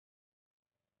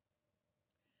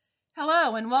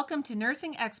Hello and welcome to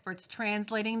Nursing Experts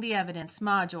Translating the Evidence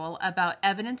module about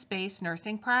evidence-based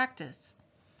nursing practice.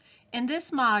 In this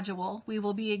module, we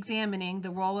will be examining the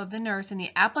role of the nurse in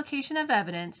the application of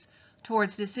evidence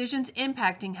towards decisions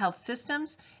impacting health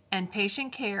systems and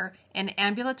patient care in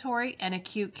ambulatory and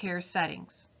acute care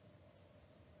settings.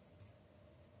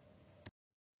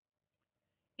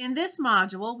 In this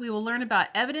module, we will learn about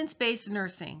evidence-based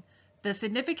nursing, the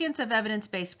significance of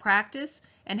evidence-based practice,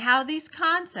 and how these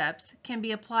concepts can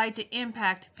be applied to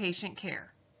impact patient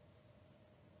care.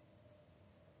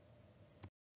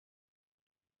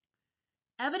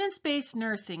 Evidence-based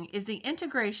nursing is the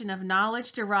integration of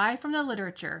knowledge derived from the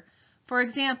literature, for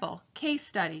example, case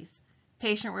studies,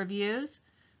 patient reviews,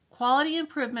 quality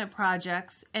improvement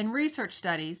projects, and research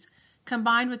studies,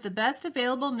 combined with the best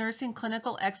available nursing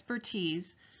clinical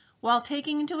expertise, while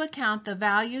taking into account the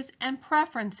values and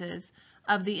preferences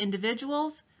of the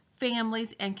individuals,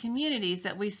 families, and communities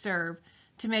that we serve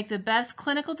to make the best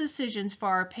clinical decisions for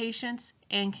our patients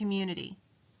and community.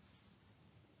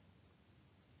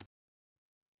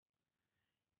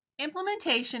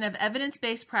 Implementation of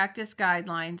evidence-based practice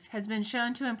guidelines has been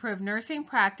shown to improve nursing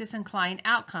practice and client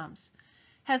outcomes,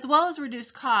 as well as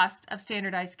reduce costs of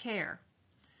standardized care.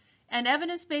 An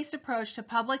evidence-based approach to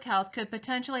public health could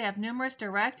potentially have numerous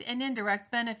direct and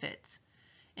indirect benefits,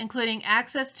 including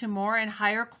access to more and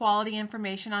higher quality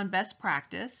information on best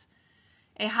practice,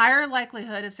 a higher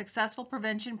likelihood of successful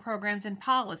prevention programs and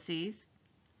policies,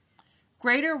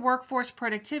 greater workforce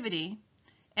productivity,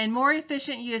 and more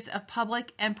efficient use of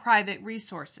public and private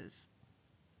resources.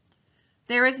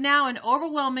 There is now an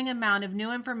overwhelming amount of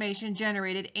new information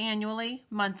generated annually,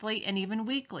 monthly, and even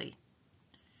weekly.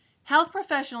 Health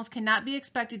professionals cannot be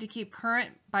expected to keep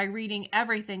current by reading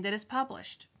everything that is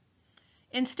published.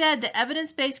 Instead, the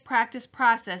evidence-based practice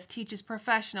process teaches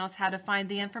professionals how to find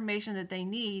the information that they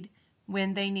need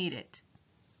when they need it.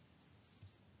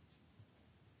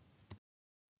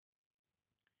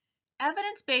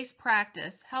 Evidence-based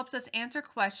practice helps us answer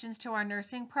questions to our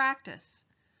nursing practice,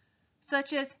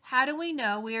 such as how do we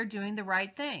know we are doing the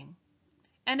right thing?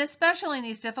 And especially in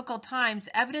these difficult times,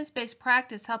 evidence-based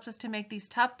practice helps us to make these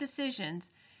tough decisions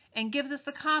and gives us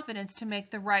the confidence to make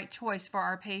the right choice for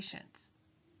our patients.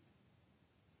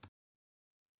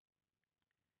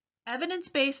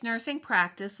 Evidence-based nursing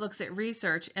practice looks at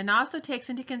research and also takes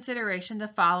into consideration the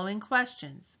following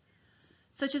questions,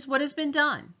 such as what has been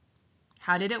done,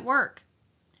 how did it work,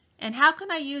 and how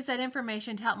can I use that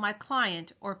information to help my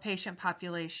client or patient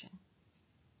population?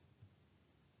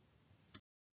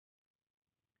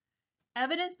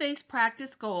 Evidence-based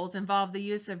practice goals involve the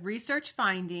use of research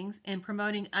findings in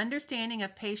promoting understanding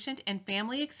of patient and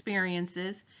family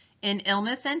experiences in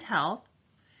illness and health,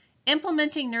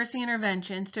 implementing nursing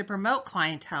interventions to promote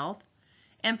client health,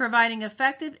 and providing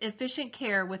effective, efficient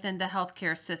care within the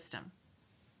healthcare system.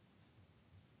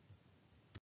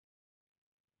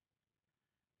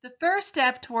 The first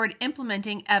step toward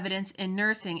implementing evidence in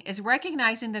nursing is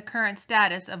recognizing the current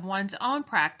status of one's own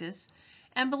practice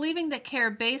and believing that care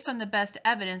based on the best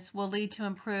evidence will lead to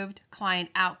improved client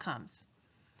outcomes.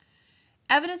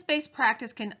 Evidence-based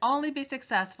practice can only be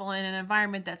successful in an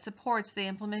environment that supports the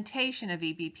implementation of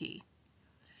EBP.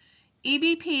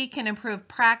 EBP can improve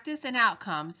practice and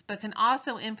outcomes, but can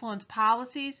also influence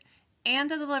policies and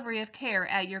the delivery of care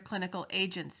at your clinical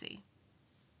agency.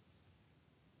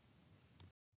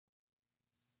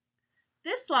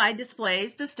 This slide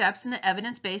displays the steps in the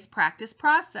evidence-based practice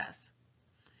process.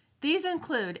 These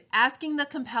include asking the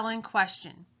compelling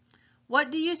question,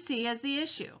 what do you see as the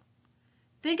issue?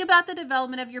 Think about the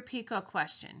development of your PICO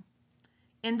question.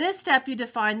 In this step, you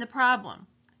define the problem.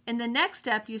 In the next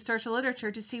step, you search the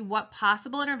literature to see what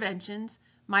possible interventions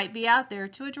might be out there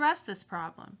to address this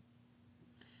problem.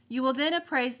 You will then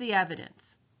appraise the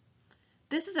evidence.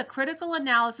 This is a critical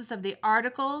analysis of the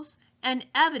articles and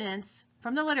evidence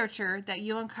from the literature that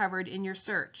you uncovered in your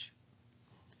search.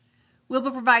 We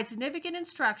will provide significant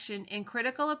instruction in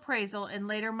critical appraisal in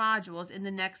later modules in the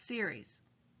next series.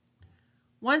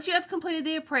 Once you have completed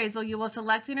the appraisal, you will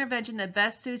select the intervention that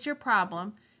best suits your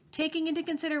problem, taking into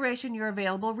consideration your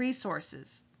available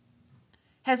resources.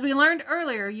 As we learned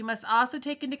earlier, you must also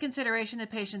take into consideration the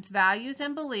patient's values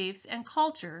and beliefs and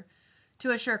culture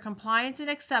to assure compliance and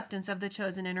acceptance of the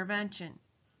chosen intervention.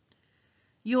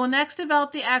 You will next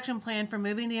develop the action plan for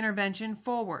moving the intervention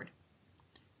forward.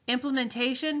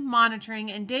 Implementation,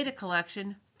 monitoring, and data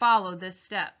collection follow this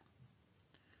step.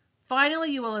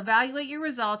 Finally, you will evaluate your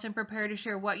results and prepare to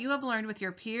share what you have learned with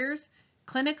your peers,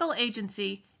 clinical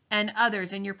agency, and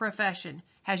others in your profession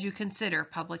as you consider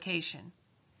publication.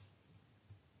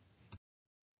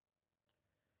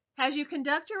 As you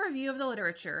conduct your review of the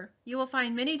literature, you will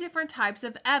find many different types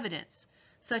of evidence,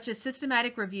 such as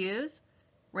systematic reviews,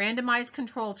 randomized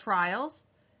controlled trials,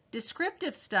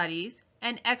 descriptive studies,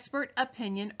 and expert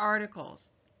opinion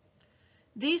articles.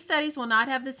 These studies will not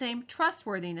have the same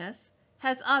trustworthiness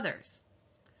as others.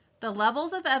 The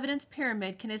levels of evidence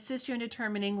pyramid can assist you in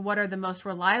determining what are the most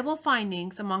reliable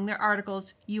findings among the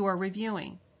articles you are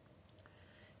reviewing.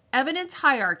 Evidence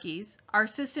hierarchies are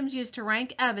systems used to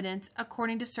rank evidence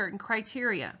according to certain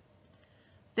criteria.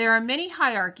 There are many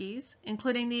hierarchies,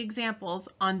 including the examples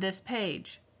on this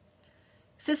page.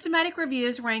 Systematic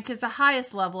reviews rank as the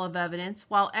highest level of evidence,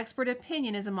 while expert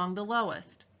opinion is among the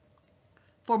lowest.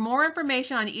 For more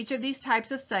information on each of these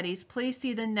types of studies, please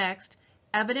see the next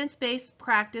Evidence-Based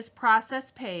Practice Process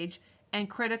page and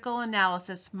Critical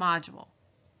Analysis module.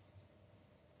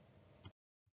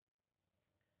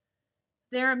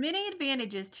 There are many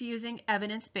advantages to using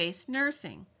evidence-based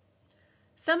nursing.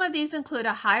 Some of these include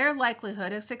a higher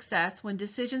likelihood of success when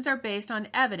decisions are based on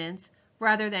evidence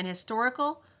rather than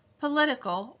historical,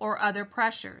 political, or other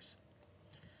pressures.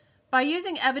 By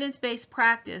using evidence-based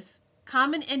practice,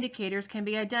 common indicators can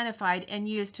be identified and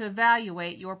used to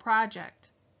evaluate your project.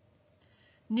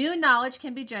 New knowledge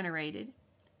can be generated.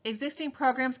 Existing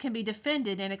programs can be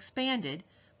defended and expanded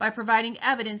by providing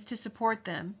evidence to support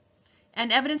them,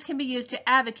 and evidence can be used to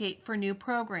advocate for new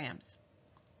programs.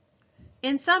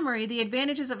 In summary, the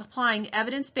advantages of applying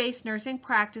evidence-based nursing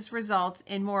practice results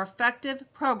in more effective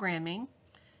programming,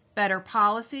 better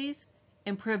policies,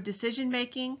 improved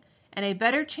decision-making, and a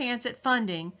better chance at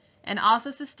funding and also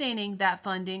sustaining that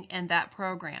funding and that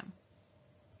program.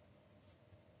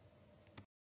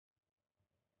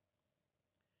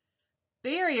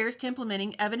 Barriers to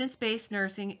implementing evidence-based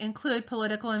nursing include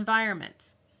political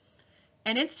environments.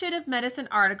 An Institute of Medicine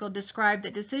article described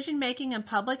that decision-making in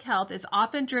public health is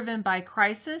often driven by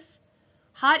crisis,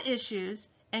 hot issues,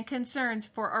 and concerns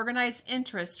for organized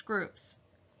interest groups.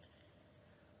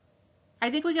 I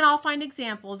think we can all find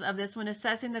examples of this when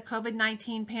assessing the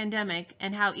COVID-19 pandemic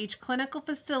and how each clinical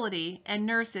facility and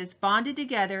nurses bonded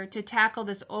together to tackle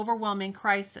this overwhelming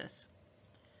crisis.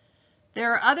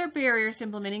 There are other barriers to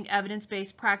implementing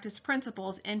evidence-based practice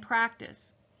principles in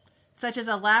practice, such as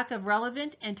a lack of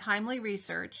relevant and timely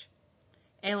research,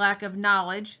 a lack of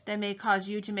knowledge that may cause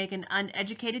you to make an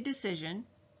uneducated decision,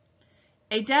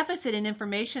 a deficit in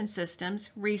information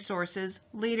systems, resources,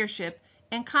 leadership,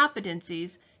 and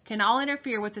competencies can all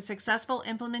interfere with the successful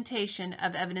implementation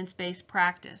of evidence-based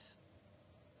practice.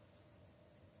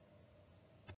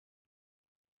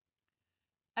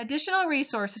 Additional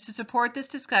resources to support this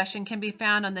discussion can be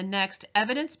found on the next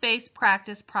Evidence-Based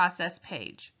Practice Process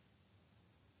page.